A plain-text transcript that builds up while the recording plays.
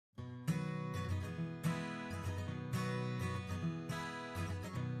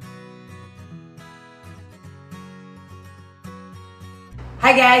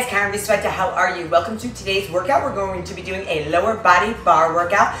Hi guys, Karen Visweta, how are you? Welcome to today's workout. We're going to be doing a lower body bar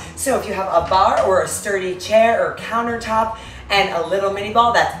workout. So if you have a bar or a sturdy chair or countertop and a little mini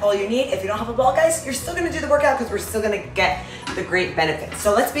ball, that's all you need. If you don't have a ball, guys, you're still gonna do the workout because we're still gonna get the great benefits.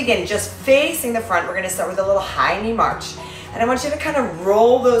 So let's begin just facing the front. We're gonna start with a little high knee march. And I want you to kind of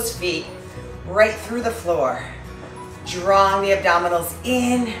roll those feet right through the floor. Drawing the abdominals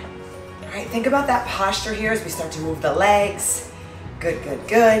in. All right, think about that posture here as we start to move the legs. Good, good,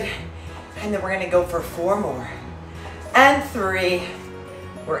 good. And then we're gonna go for 4 more. And 3.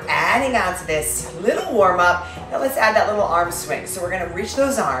 We're adding on to this little warm up. Now let's add that little arm swing. So we're gonna reach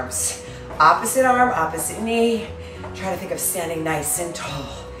those arms. Opposite arm, opposite knee. Try to think of standing nice and tall.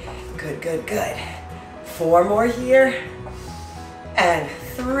 Good, good, good. 4 more here. And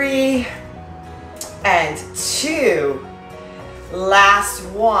 3. And 2. Last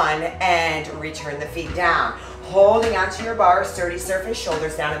one, and return the feet down. Holding onto your bar, sturdy surface,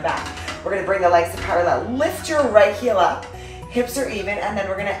 shoulders down and back. We're gonna bring the legs to parallel. Lift your right heel up, hips are even, and then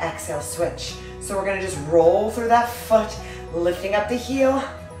we're gonna exhale, switch. So we're gonna just roll through that foot, lifting up the heel,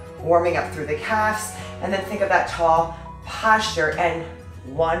 warming up through the calves, and then think of that tall posture. And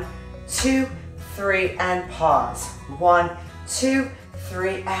 1, 2, 3, and pause. 1, 2,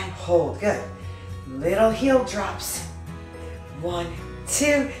 3, and hold. Good. Little heel drops. 1,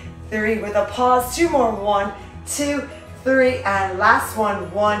 2, 3 with a pause. 2 more. 1, 2, 3, and last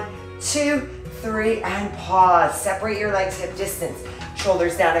one. 1, 2, 3, and pause. Separate your legs hip distance.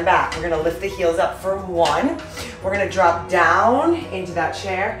 Shoulders down and back. We're gonna lift the heels up for 1. We're gonna drop down into that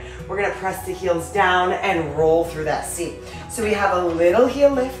chair. We're gonna press the heels down and roll through that seat. So we have a little heel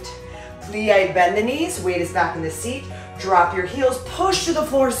lift. Plie, bend the knees. Weight is back in the seat. Drop your heels. Push to the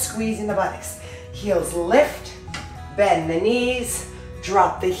floor, squeezing the buttocks. Heels lift. Bend the knees.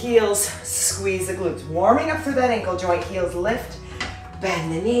 Drop the heels, squeeze the glutes. Warming up through that ankle joint, heels lift,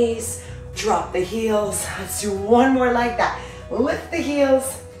 bend the knees, drop the heels. Let's do 1 more like that. Lift the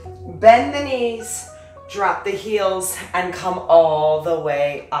heels, bend the knees, drop the heels, and come all the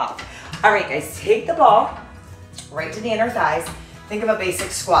way up. All right, guys, take the ball right to the inner thighs. Think of a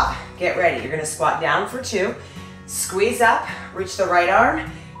basic squat. Get ready. You're gonna squat down for 2, squeeze up, reach the right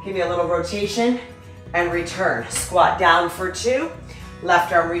arm, give me a little rotation, and return. Squat down for 2.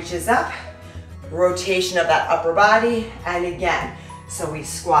 Left arm reaches up, rotation of that upper body, and again. So we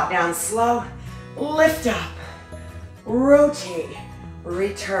squat down slow, lift up, rotate,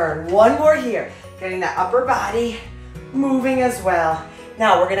 return. 1 more here, getting that upper body moving as well.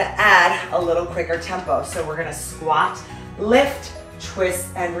 Now we're gonna add a little quicker tempo. So we're gonna squat, lift, twist,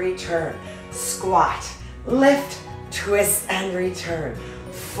 and return. Squat, lift, twist, and return.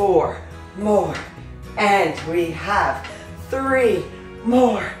 4 more, and we have 3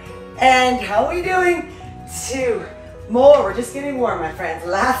 more, and how are we doing? 2 more. We're just getting warm, my friends.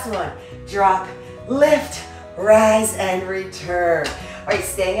 Last one. Drop, lift, rise, and return. All right,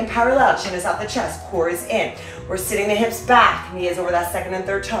 staying in parallel. Chin is off the chest, core is in. We're sitting the hips back, knee is over that second and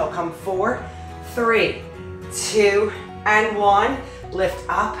third toe. Come 4, 3, 2, and 1. Lift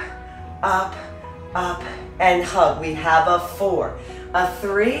up, up, up, and hug. We have a 4, a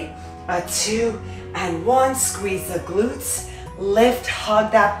 3, a 2, and 1. Squeeze the glutes. Lift,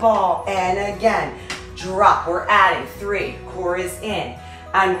 hug that ball, and again, drop. We're adding 3, core is in,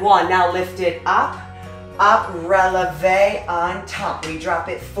 and 1. Now lift it up, up, releve on top. We drop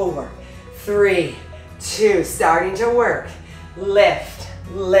it 4, 3, 2, starting to work. Lift,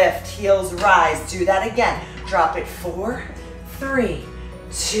 lift, heels rise. Do that again. Drop it 4, 3,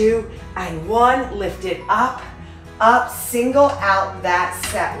 2, and 1. Lift it up, up, single out that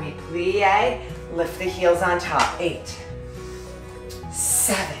set. We plie, lift the heels on top. 8,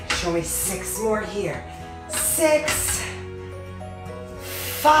 7, show me 6 more here. 6,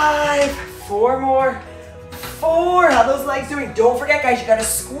 5, 4 more, 4. How those legs doing? Don't forget, guys, you gotta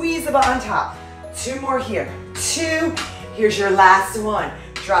squeeze the butt on top. 2 more here. 2. Here's your last one.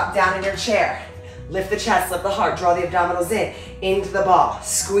 Drop down in your chair. Lift the chest, lift the heart, draw the abdominals in, into the ball.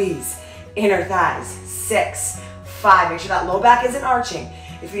 Squeeze, inner thighs. 6, 5. Make sure that low back isn't arching.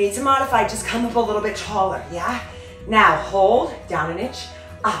 If you need to modify, just come up a little bit taller, yeah? Now hold, down an inch,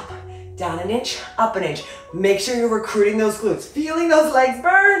 up, down an inch, up an inch. Make sure you're recruiting those glutes. Feeling those legs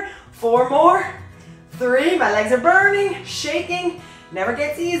burn. 4 more, 3, my legs are burning, shaking, never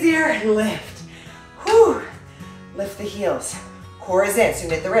gets easier. Lift, whew, lift the heels. Core is in, so you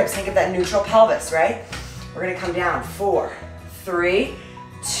knit the ribs. Think of that neutral pelvis, right? We're gonna come down, 4, 3,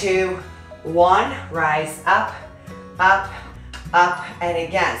 2, 1, rise up, up, up, and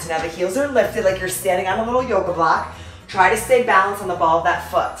again. So now the heels are lifted like you're standing on a little yoga block. Try to stay balanced on the ball of that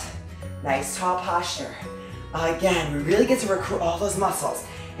foot. Nice tall posture. Again, we really get to recruit all those muscles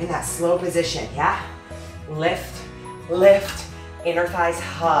in that slow position, yeah? Lift, lift, inner thighs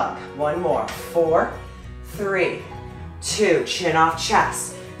hug. One more, 4, 3, 2, chin off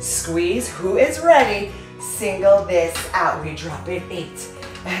chest. Squeeze, who is ready? Single this out. We drop it, 8,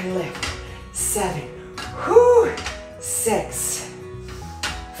 and lift, 7, whoo, 6,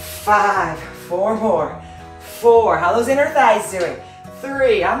 5, 4 more, 4, how those inner thighs doing?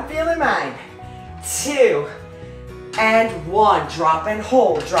 3, I'm feeling mine, 2, and 1, drop and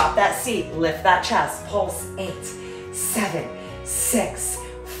hold, drop that seat, lift that chest, pulse, 8, 7, 6,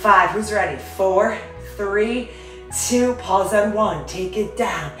 5, who's ready? 4, 3, 2, pause on 1, take it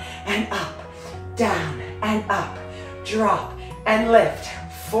down and up, drop and lift,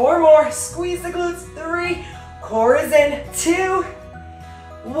 4 more, squeeze the glutes, 3, core is in, 2,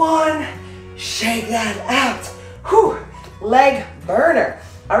 1, shake that out, whew, leg burner.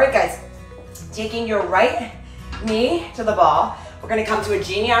 All right guys, taking your right knee to the ball, we're gonna come to a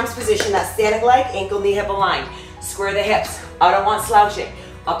genie arms position, that static leg, ankle, knee, hip aligned. Square the hips, I don't want slouching.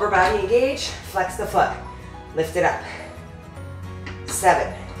 Upper body engage, flex the foot, lift it up.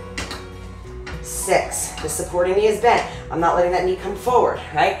 7, 6, the supporting knee is bent. I'm not letting that knee come forward,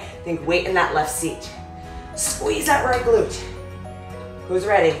 right? Think weight in that left seat. Squeeze that right glute. Who's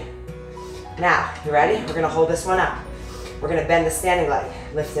ready? Now, you ready? We're gonna hold this one up. We're gonna bend the standing leg,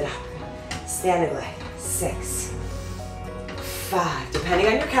 lift it up. Standing leg, 6, 5. Depending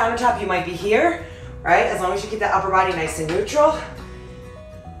on your countertop, you might be here, right? As long as you keep that upper body nice and neutral.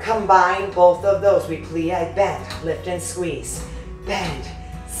 Combine both of those. We plie, bend, lift and squeeze. Bend,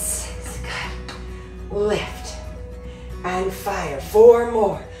 6, good. Lift and fire. 4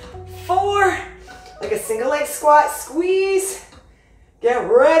 more. 4, like a single leg squat, squeeze. Get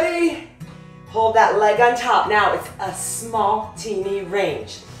ready. Hold that leg on top. Now it's a small, teeny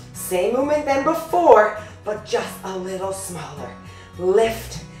range. Same movement than before, but just a little smaller.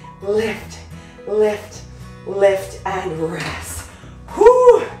 Lift, lift, lift, lift, and rest.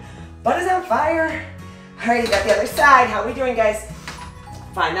 Whoo! Butt is on fire. All right, you got the other side. How are we doing, guys?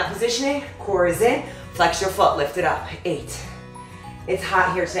 Find that positioning. Core is in. Flex your foot. Lift it up. 8. It's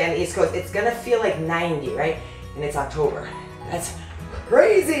hot here today on the East Coast. It's gonna feel like 90, right? And it's October. That's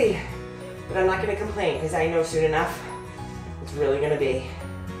crazy. But I'm not gonna complain because I know soon enough it's really gonna be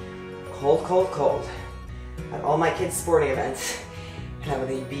cold, cold, cold at all my kids' sporting events. And I'm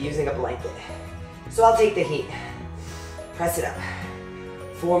gonna be using a blanket. So I'll take the heat. Press it up.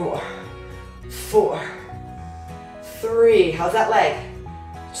 4 more. 4, 3, how's that leg?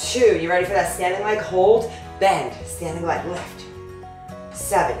 2, you ready for that standing leg? Hold, bend, standing leg, lift.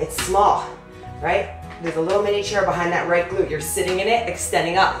 7, it's small, right? There's a little mini chair behind that right glute. You're sitting in it,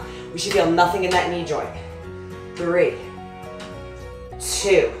 extending up. We should feel nothing in that knee joint. 3,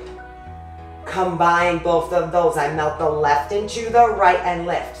 2, combine both of those. I melt the left into the right and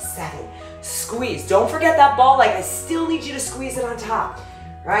lift. 7, squeeze. Don't forget that ball leg. I still need you to squeeze it on top.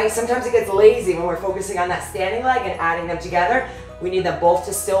 Right? Sometimes it gets lazy when we're focusing on that standing leg and adding them together. We need them both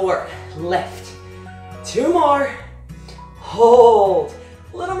to still work. Lift. 2 more. Hold.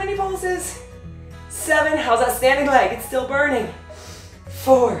 Little mini pulses. 7. How's that standing leg? It's still burning.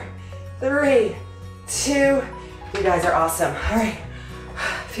 4, 3, 2. You guys are awesome. All right.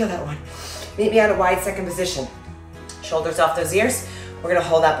 Feel that one. Meet me at a wide second position. Shoulders off those ears. We're going to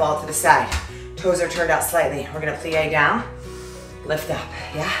hold that ball to the side. Toes are turned out slightly. We're going to plie down. Lift up,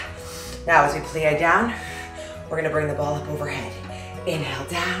 yeah? Now as we plie down, we're gonna bring the ball up overhead. Inhale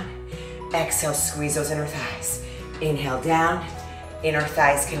down, exhale, squeeze those inner thighs. Inhale down, inner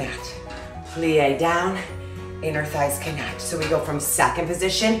thighs connect. Plie down, inner thighs connect. So we go from second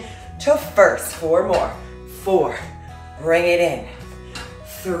position to first. 4 more. 4, bring it in.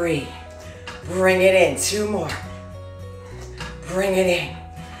 3, bring it in. 2 more. Bring it in.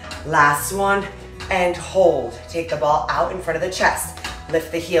 Last one. And hold. Take the ball out in front of the chest.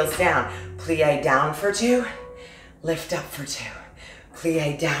 Lift the heels down. Plie down for 2. Lift up for 2.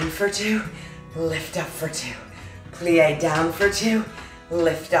 Plie down for 2. Lift up for 2. Plie down for 2.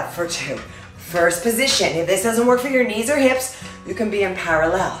 Lift up for 2. First position. If this doesn't work for your knees or hips, you can be in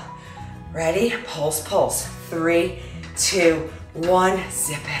parallel. Ready? Pulse, pulse. 3, 2, 1.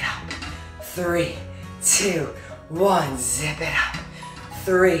 Zip it up. 3, 2, 1. Zip it up.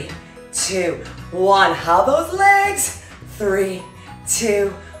 3, 2, 1. How those legs? 3, 2,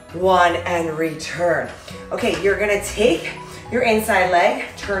 1, and return. Okay, you're gonna take your inside leg,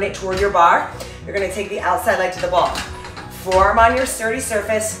 turn it toward your bar. You're gonna take the outside leg to the ball. Forearm on your sturdy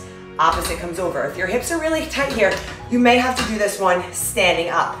surface, opposite comes over. If your hips are really tight here, you may have to do this one standing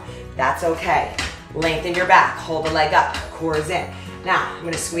up. That's okay. Lengthen your back, hold the leg up, core is in. Now, I'm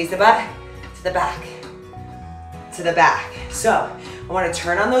gonna squeeze the butt to the back. to the back. So I want to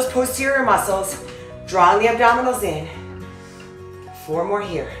turn on those posterior muscles, drawing the abdominals in. 4 more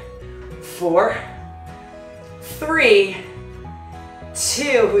here. 4, 3,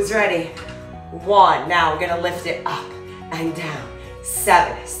 2, who's ready? 1. Now we're gonna lift it up and down.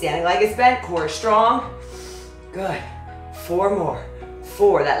 7, standing leg is bent, core is strong. Good. 4 more.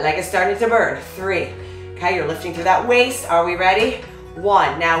 4, that leg is starting to burn. 3, okay, you're lifting through that waist. Are we ready?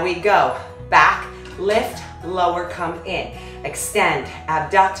 1, now we go. Back, lift, lower, come in. Extend,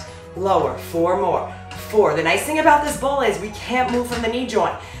 abduct, lower. 4 more. 4, the nice thing about this ball is we can't move from the knee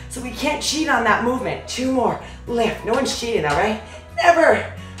joint, so we can't cheat on that movement. 2 more, lift. No one's cheating, all right?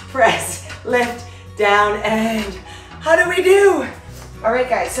 Never. Press, lift, down, and how do we do? All right,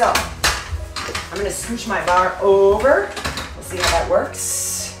 guys, so I'm gonna scooch my bar over. We'll see how that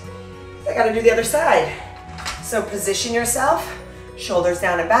works. I gotta do the other side. So position yourself, shoulders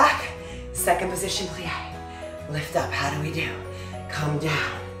down and back. Second position, plie. Lift up, how do we do? Come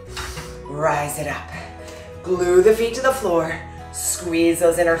down, rise it up. Glue the feet to the floor, squeeze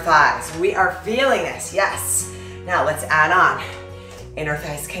those inner thighs. We are feeling this, yes. Now let's add on. Inner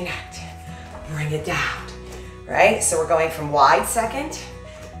thighs connect, bring it down, right? So we're going from wide second,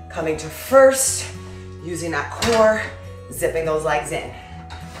 coming to first, using that core, zipping those legs in.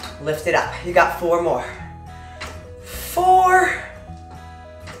 Lift it up, you got 4 more. 4,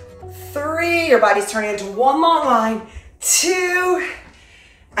 3, your body's turning into one long line. 2,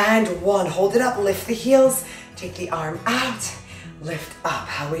 and 1. Hold it up, lift the heels, take the arm out, lift up.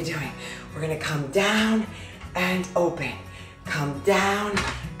 How are we doing? We're gonna come down and open. Come down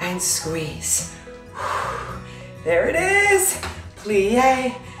and squeeze. There it is.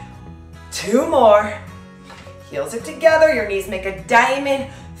 Plie. 2 more. Heels are together, your knees make a diamond.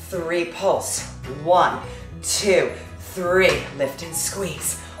 3, pulse. 1, 2, 3. Lift and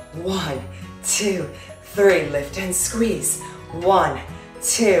squeeze. 1, 2, 3. Lift and squeeze. 1,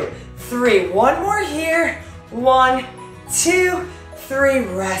 2, 3. 1 more here. 1, 2, 3.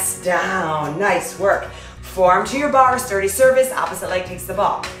 Rest down. Nice work. Forearm to your bar, sturdy service, opposite leg takes the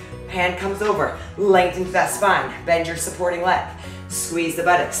ball. Hand comes over, lengthen that spine, bend your supporting leg. Squeeze the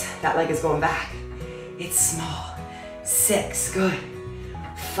buttocks, that leg is going back. It's small. 6, good.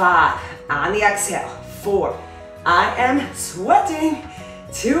 5, on the exhale. 4, I am sweating.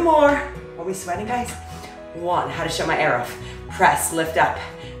 2 more. Are we sweating, guys? 1, how to show my arrow. Press, lift up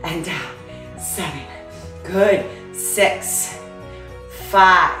and down. 7, good. 6,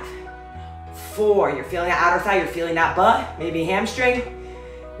 5, 4, you're feeling that outer thigh, you're feeling that butt, maybe hamstring.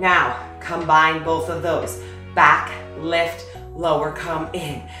 Now, combine both of those. Back, lift, lower, come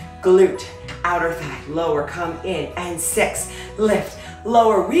in. Glute, outer thigh, lower, come in. And 6, lift,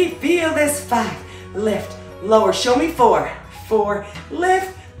 lower. We feel this. 5, lift, lower. Show me 4. 4,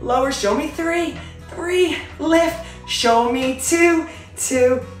 lift, lower. Show me 3. 3, lift. Show me 2.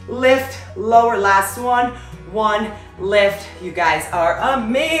 2, lift, lower. Last one. 1, lift. You guys are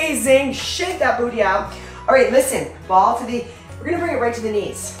amazing. Shake that booty out. All right, listen, ball to the, we're gonna bring it right to the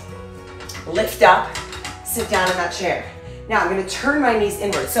knees. Lift up, sit down in that chair. Now I'm gonna turn my knees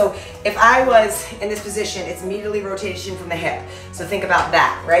inward. So if I was in this position, it's immediately rotation from the hip. So think about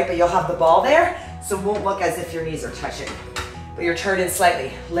that, right? But you'll have the ball there, so it won't look as if your knees are touching. But you're turned in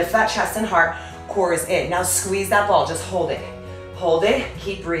slightly. Lift that chest and heart, core is in. Now squeeze that ball, just hold it. Hold it,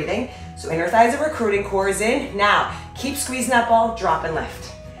 keep breathing. So inner thighs are recruiting, core is in. Now, keep squeezing that ball, drop and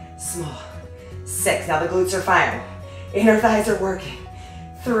lift. Small. 6, now the glutes are firing. Inner thighs are working.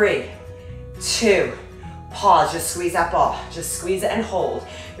 3, 2, pause, just squeeze that ball. Just squeeze it and hold.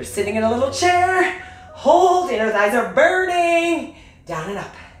 You're sitting in a little chair. Hold, inner thighs are burning. Down and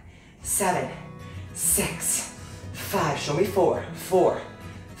up. 7, 6, 5, show me 4. 4,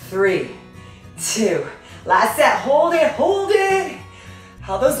 3, 2, last set, hold it, hold it.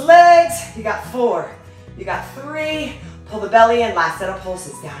 How those legs, you got 4, you got 3, pull the belly in, last set of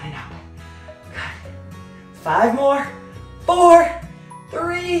pulses, down and up. Good. 5 more, 4,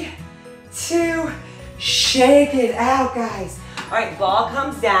 3, 2, shake it out, guys. All right, ball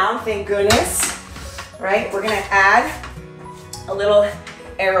comes down, thank goodness. All right, we're gonna add a little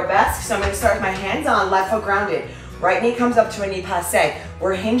arabesque. So I'm gonna start with my hands on, left foot grounded. Right knee comes up to a knee passe.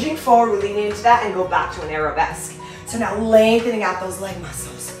 We're hinging forward, we're leaning into that and go back to an arabesque. So now lengthening out those leg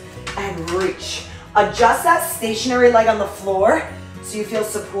muscles and reach. Adjust that stationary leg on the floor so you feel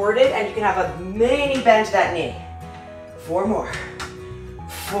supported and you can have a mini bend to that knee. 4 more.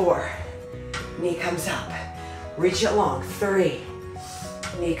 4. Knee comes up. Reach it long. 3.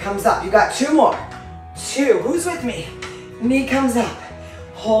 Knee comes up. You got 2 more. 2. Who's with me? Knee comes up.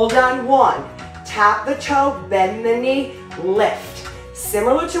 Hold on. 1. Tap the toe, bend the knee, lift.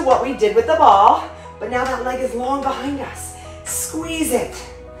 Similar to what we did with the ball, but now that leg is long behind us. Squeeze it.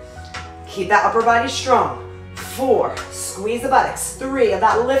 Keep that upper body strong. 4, squeeze the buttocks. 3 of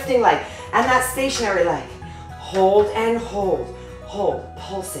that lifting leg and that stationary leg. Hold and hold, hold,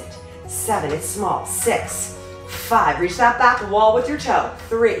 pulse it. 7, it's small. 6, 5, reach that back wall with your toe.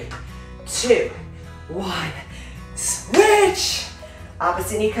 3, 2, 1, switch.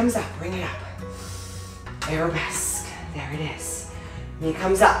 Opposite knee comes up, bring it up. Arabesque, there it is. Knee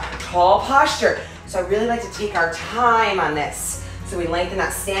comes up, tall posture. So I really like to take our time on this. So we lengthen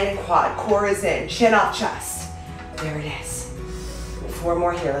that standing quad, core is in, chin off chest. There it is. 4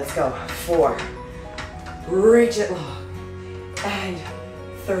 more here, let's go. 4, reach it long. And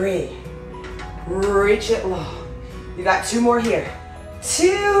 3, reach it long. You got 2 more here.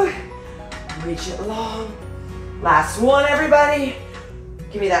 2, reach it long. Last one, everybody.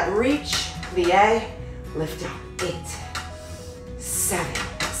 Give me that reach, plie, lift up. 8, 7,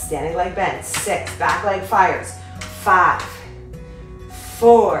 standing leg bend. 6, back leg fires. 5,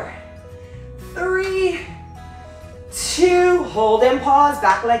 4, 3, 2, hold and pause,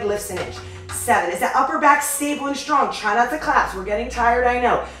 back leg lifts an inch. 7, is that upper back stable and strong? Try not to collapse, we're getting tired, I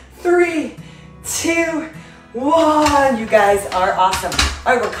know. 3, 2, 1, you guys are awesome.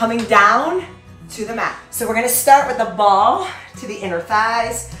 All right, we're coming down to the mat. So we're gonna start with the ball to the inner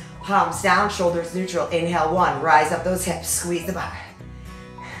thighs, palms down, shoulders neutral. Inhale, 1, rise up those hips, squeeze the butt.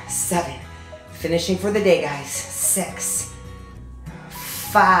 7, finishing for the day, guys. 6,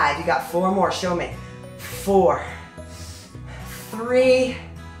 5, you got 4 more, show me. 4, 3,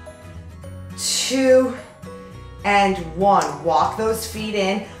 2, and 1. Walk those feet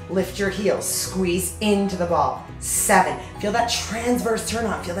in, lift your heels, squeeze into the ball. 7, feel that transverse turn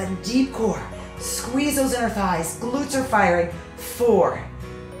on, feel that deep core. Squeeze those inner thighs, glutes are firing. 4,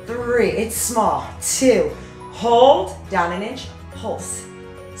 3, it's small. 2, hold, down an inch, pulse.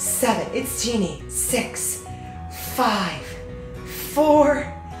 7, it's teeny. 6, 5,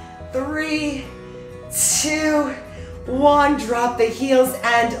 4, 3, 2, 1. Drop the heels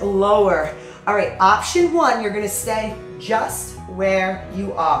and lower. All right, option 1, you're gonna stay just where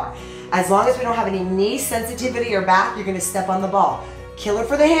you are. As long as we don't have any knee sensitivity or back, you're gonna step on the ball. Killer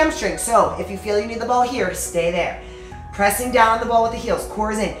for the hamstring, so if you feel you need the ball here, stay there. Pressing down on the ball with the heels,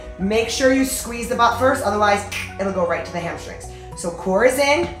 core is in. Make sure you squeeze the butt first, otherwise it'll go right to the hamstrings. So core is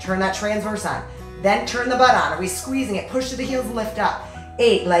in, turn that transverse on. Then turn the butt on. Are we squeezing it? Push to the heels, lift up.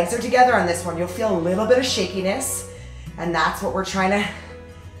 8, legs are together on this one. You'll feel a little bit of shakiness, and that's what we're trying to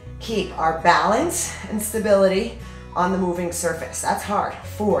keep, our balance and stability on the moving surface. That's hard.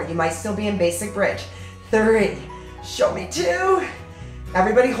 4, you might still be in basic bridge. 3, show me 2.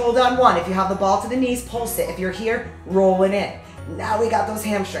 Everybody hold on 1. If you have the ball to the knees, pulse it. If you're here, roll it in. Now we got those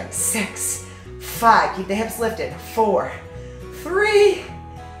hamstrings. 6, 5, keep the hips lifted. 4, 3,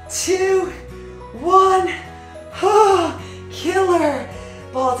 2, 1. Oh, killer.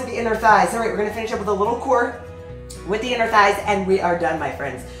 Ball to the inner thighs. All right, we're gonna finish up with a little core with the inner thighs, and we are done, my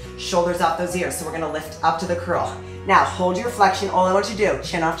friends. Shoulders off those ears, so we're gonna lift up to the curl. Now, hold your flexion. All I want you to do,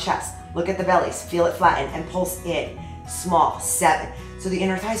 chin off chest. Look at the bellies, feel it flatten, and pulse in. Small. 7. So the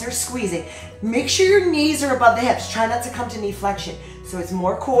inner thighs are squeezing. Make sure your knees are above the hips. Try not to come to knee flexion. So it's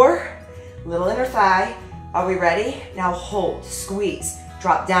more core, little inner thigh. Are we ready? Now hold, squeeze,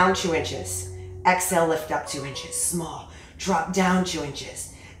 drop down 2 inches. Exhale, lift up 2 inches, small. Drop down 2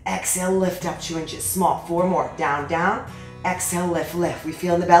 inches. Exhale, lift up 2 inches, small. 4 more, down, down. Exhale, lift, lift. We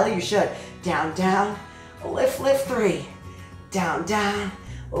feel in the belly, you should. Down, down, lift, lift. 3. Down, down,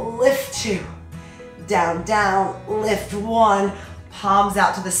 lift 2. Down, down, lift 1. Palms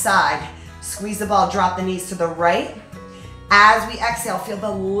out to the side. Squeeze the ball, drop the knees to the right. As we exhale, feel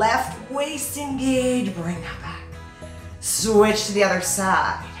the left waist engage. Bring that back. Switch to the other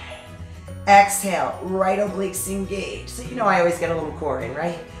side. Exhale, right obliques engage. So you know I always get a little core in,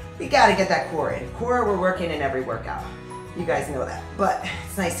 right? We gotta get that core in. Core we're working in every workout. You guys know that, but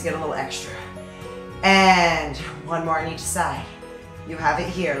it's nice to get a little extra. And 1 more on each side. You have it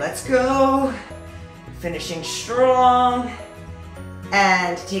here, let's go. Finishing strong.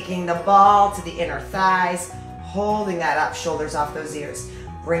 And taking the ball to the inner thighs, holding that up, shoulders off those ears.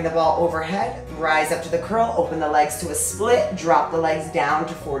 Bring the ball overhead, rise up to the curl, open the legs to a split, drop the legs down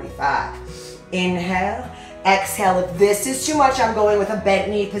to 45. Inhale, exhale. If this is too much, I'm going with a bent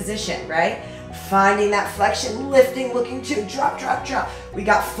knee position, right? Finding that flexion, lifting, looking to drop, drop, drop. We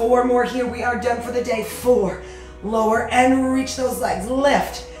got 4 more here. We are done for the day. 4, lower and reach those legs.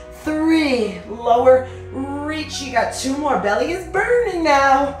 Lift. 3, lower, reach. You got 2 more. Belly is burning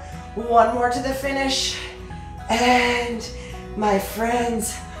now. 1 more to the finish. And my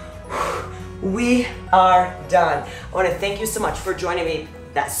friends, we are done. I want to thank you so much for joining me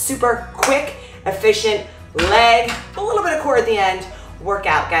that super quick, efficient leg, a little bit of core at the end,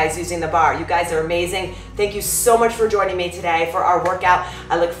 workout, guys, using the bar. You guys are amazing. Thank you so much for joining me today for our workout.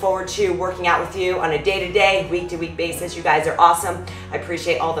 I look forward to working out with you on a day-to-day, week-to-week basis. You guys are awesome. I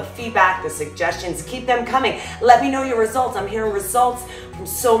appreciate all the feedback, the suggestions. Keep them coming. Let me know your results. I'm hearing results from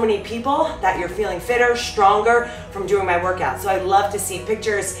so many people that you're feeling fitter, stronger from doing my workout. So I'd love to see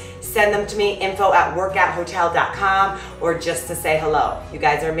pictures. Send them to me, info@workouthotel.com, or just to say hello. You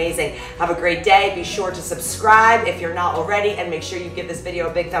guys are amazing. Have a great day. Be sure to subscribe if you're not already, and make sure you give this video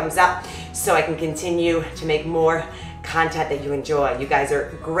a big thumbs up so I can continue to make more content that you enjoy. You guys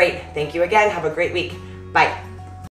are great. Thank you again. Have a great week. Bye.